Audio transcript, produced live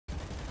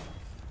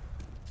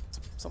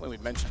something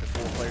we've mentioned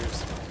before,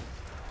 players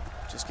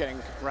just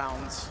getting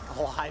rounds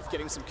alive,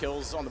 getting some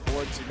kills on the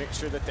board to make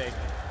sure that they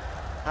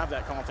have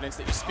that confidence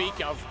that you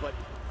speak of, but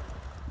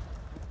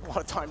a lot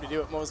of time to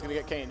do it. Mo's gonna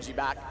get KNG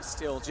back.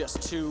 Still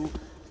just 2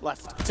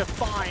 left to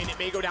find. It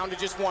may go down to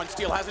just 1.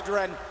 Steel has a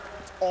Dren.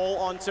 It's all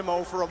on to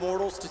Mo for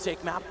Immortals to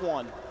take map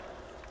 1.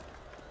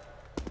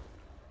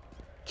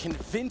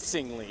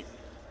 Convincingly,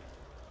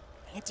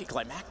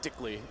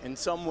 anticlimactically in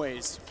some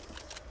ways,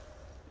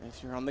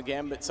 if you're on the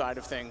Gambit side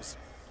of things.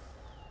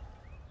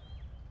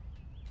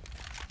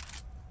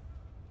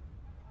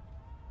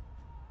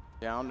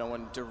 Down, no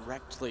one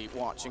directly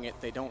watching it.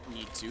 They don't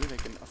need to. They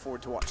can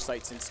afford to watch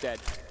sites instead.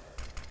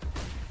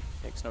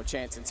 Takes no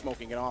chance in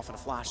smoking it off and a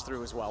flash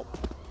through as well.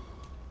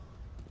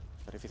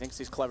 But if he thinks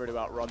he's clever to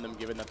outrun them,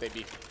 given that they'd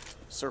be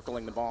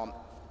circling the bomb,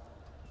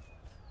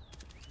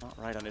 not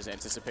right on his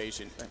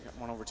anticipation. Got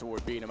one over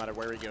toward B no matter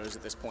where he goes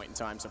at this point in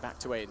time, so back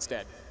to A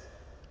instead.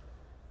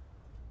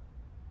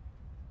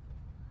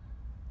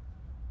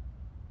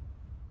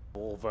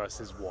 All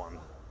versus 1.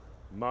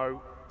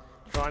 Mo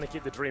trying to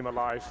keep the dream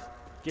alive.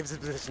 Gives his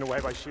position away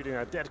by shooting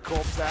a dead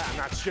corpse there, and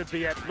that should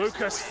be it.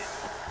 Lucas,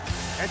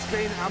 it's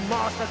been a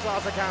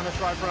masterclass of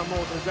Counter-Strike for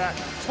Immortals there.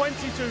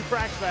 22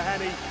 frags for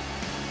Henny.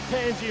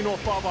 KNG not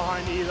far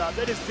behind either.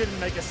 They just didn't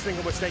make a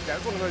single mistake there.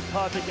 It's one of the most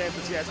perfect games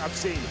of CS I've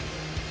seen.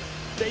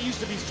 They used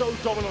to be so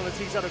dominant on the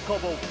T-side of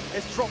Cobble.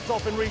 It's dropped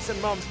off in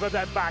recent months, but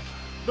they're back.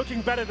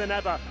 Looking better than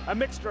ever. A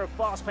mixture of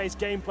fast-paced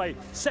gameplay,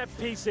 set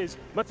pieces,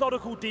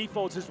 methodical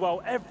defaults as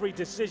well. Every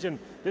decision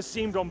just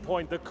seemed on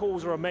point. The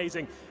calls are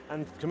amazing.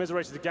 And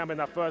commiserations to Gambit in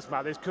that first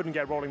map, they just couldn't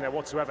get rolling there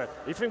whatsoever.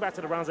 If you think back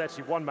to the rounds they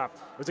actually won map,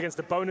 it was against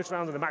the bonus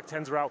round and the Mac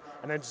 10s are out,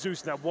 and then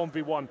Zeus in that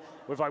 1v1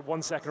 with like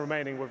 1 second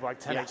remaining with like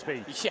 10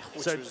 HP. Yeah,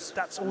 so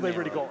that's all they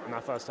really got in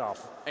that first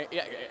half.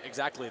 Yeah,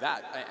 exactly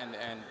that.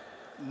 And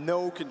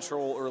no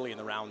control early in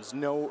the rounds,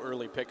 no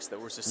early picks that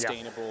were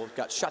sustainable,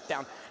 got shut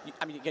down.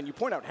 I mean, again, you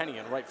point out Henny,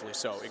 and rightfully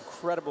so.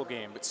 Incredible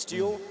game, but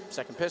Steel,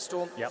 second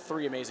pistol,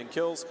 3 amazing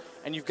kills,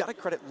 and you've got to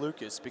credit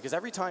Lucas, because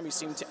every time he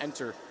seemed to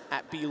enter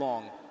at B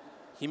long,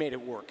 he made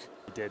it work.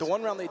 He did. The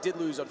one round they did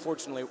lose,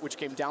 unfortunately, which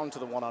came down to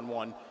the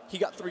one-on-one, he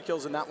got 3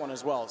 kills in that one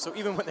as well. So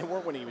even when they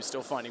weren't winning, he was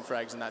still finding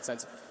frags in that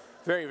sense.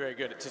 Very, very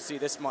good to see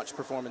this much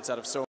performance out of so